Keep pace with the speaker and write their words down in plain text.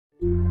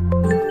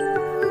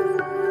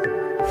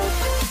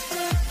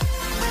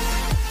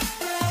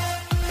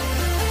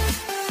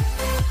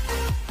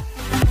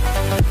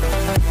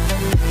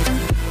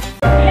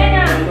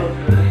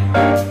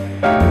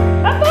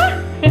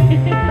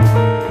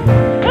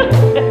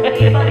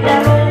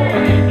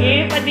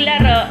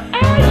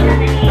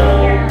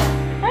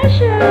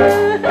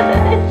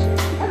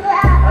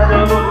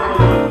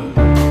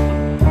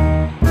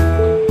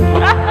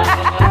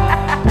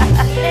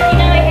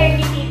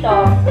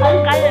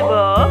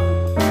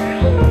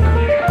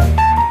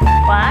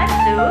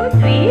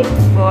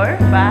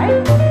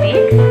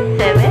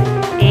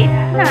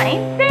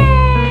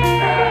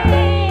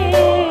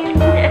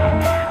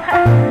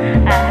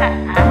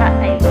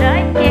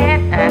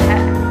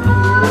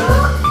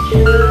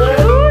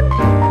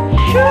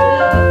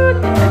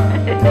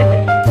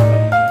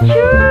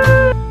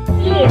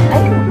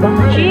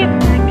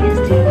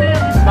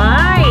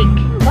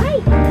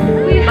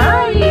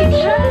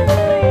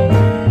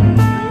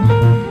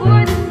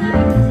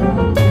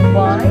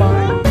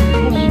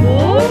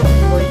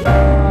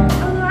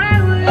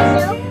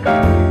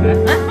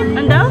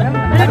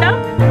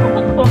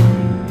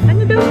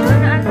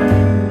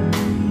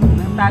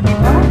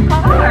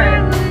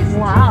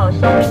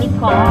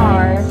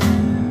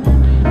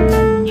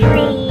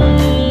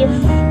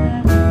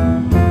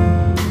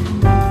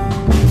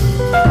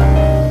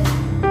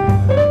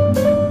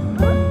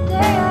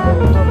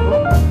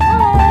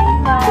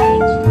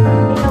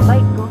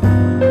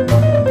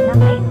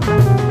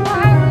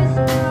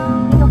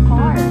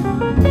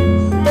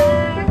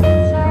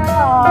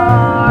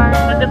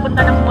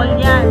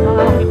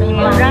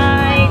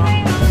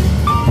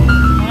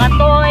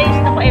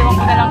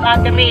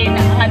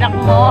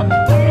mo.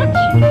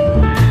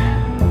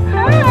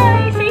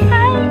 Hi! Say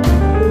hi!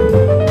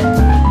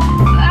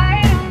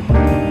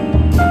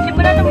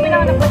 Simula nung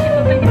pinanganak pa si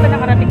Tutoy, hindi pa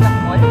nakarating ng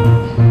mall?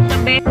 Sa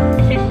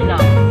beses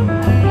lang.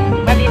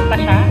 Maliit pa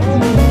siya?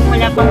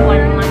 Wala pang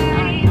 1 month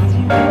ata.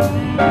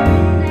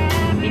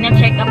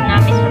 Pina-check up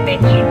namin sa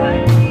festival.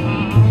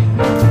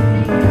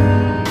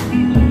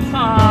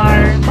 Car,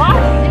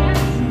 bus!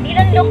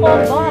 Ilan loko,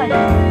 bus?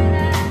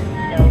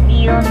 The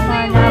wheels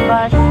on the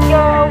bus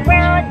go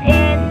round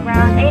and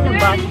round. Ayun ang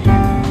bus.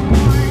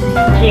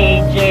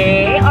 JJ,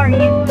 are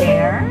you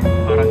there?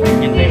 Parang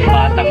ganyan na yung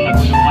batang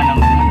nagulungan ng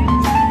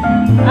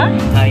Ha?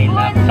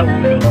 highlight sa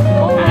ulo.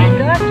 Oh my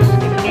God!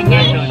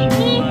 Ganyan.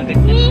 Mga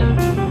ganyan.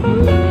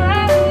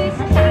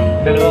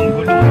 Dalawang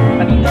gulong.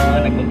 Kanina mga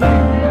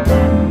nagbabalik.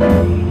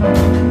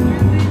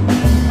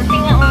 Kasi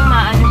nga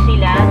maano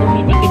sila,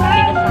 dumidikit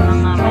sila sa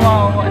mga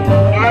Kawawa.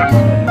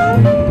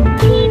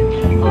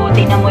 oh,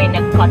 tingnan mo yung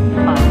nag-cut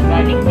pa.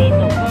 Galing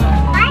dito.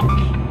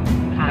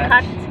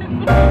 Cut.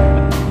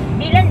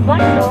 Bilan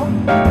bus, oh?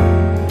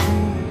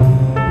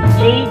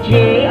 JJ,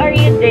 are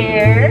you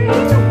there?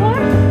 Ano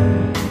bus?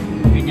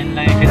 Ganyan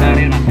lang yung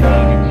senaryo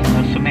natin.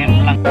 Tapos sumero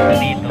lang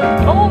dito.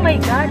 Oh my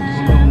God!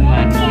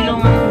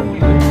 Gulungan.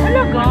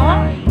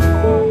 Talaga?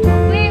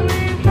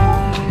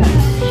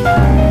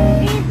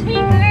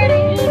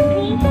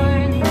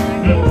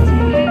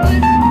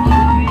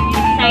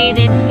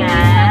 Excited ka?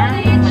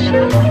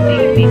 Malabas ang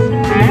baby.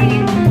 Ha?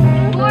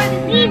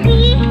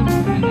 Baby!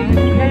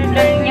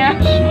 Daldal niya.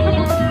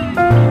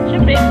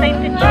 Siyempre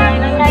excited siya.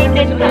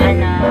 Excited ka,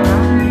 anak?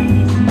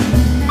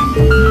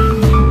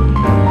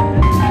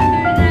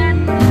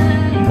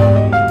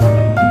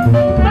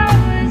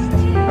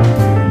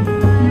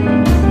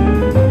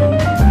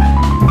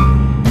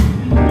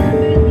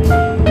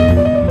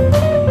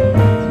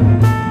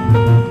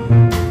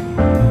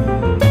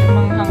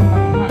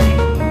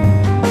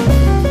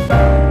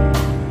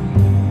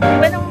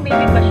 Diba nung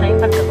baby pa siya,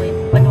 yung pagka-uwi,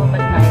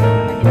 panumabas tayo,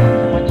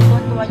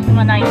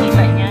 tuwa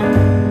nakikita niya.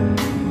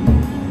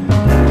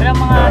 Pero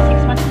mga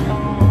 6 months to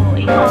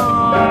 8 months.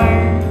 Car,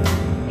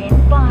 and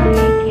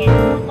bike, and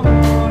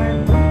motor,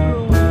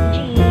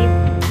 jeep,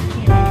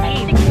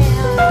 tricycle.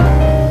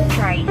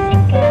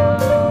 Tricycle,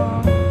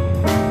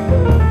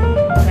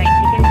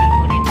 di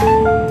ko rin.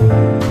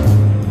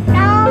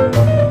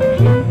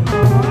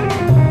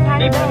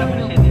 Hindi pa naman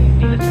siya dito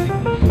sa likod.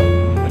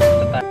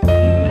 Basta tayo.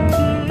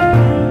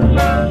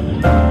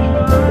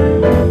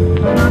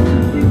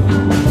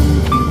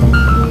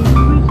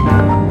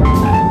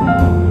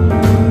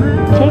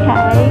 Say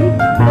hi.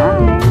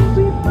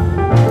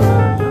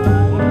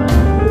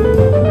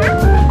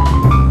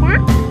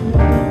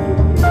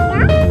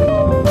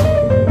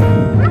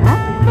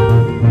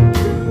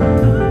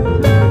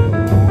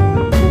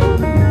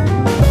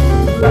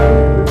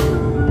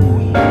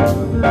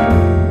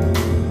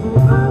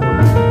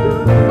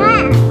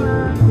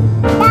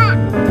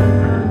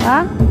 Ha?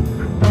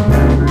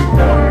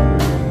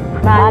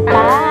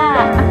 Bata.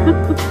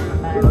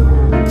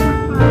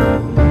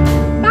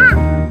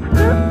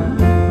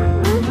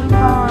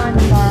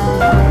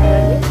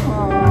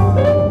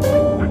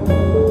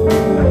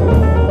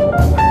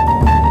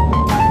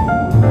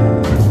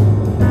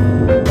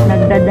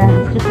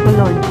 Nagdadance. Diyos ko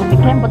Lord.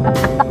 Kumikembot ang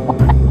atak ko.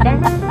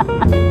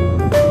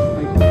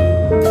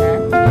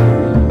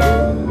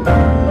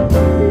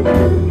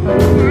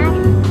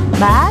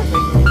 Bash?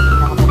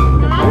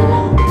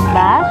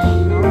 Bash?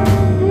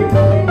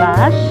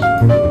 Bash?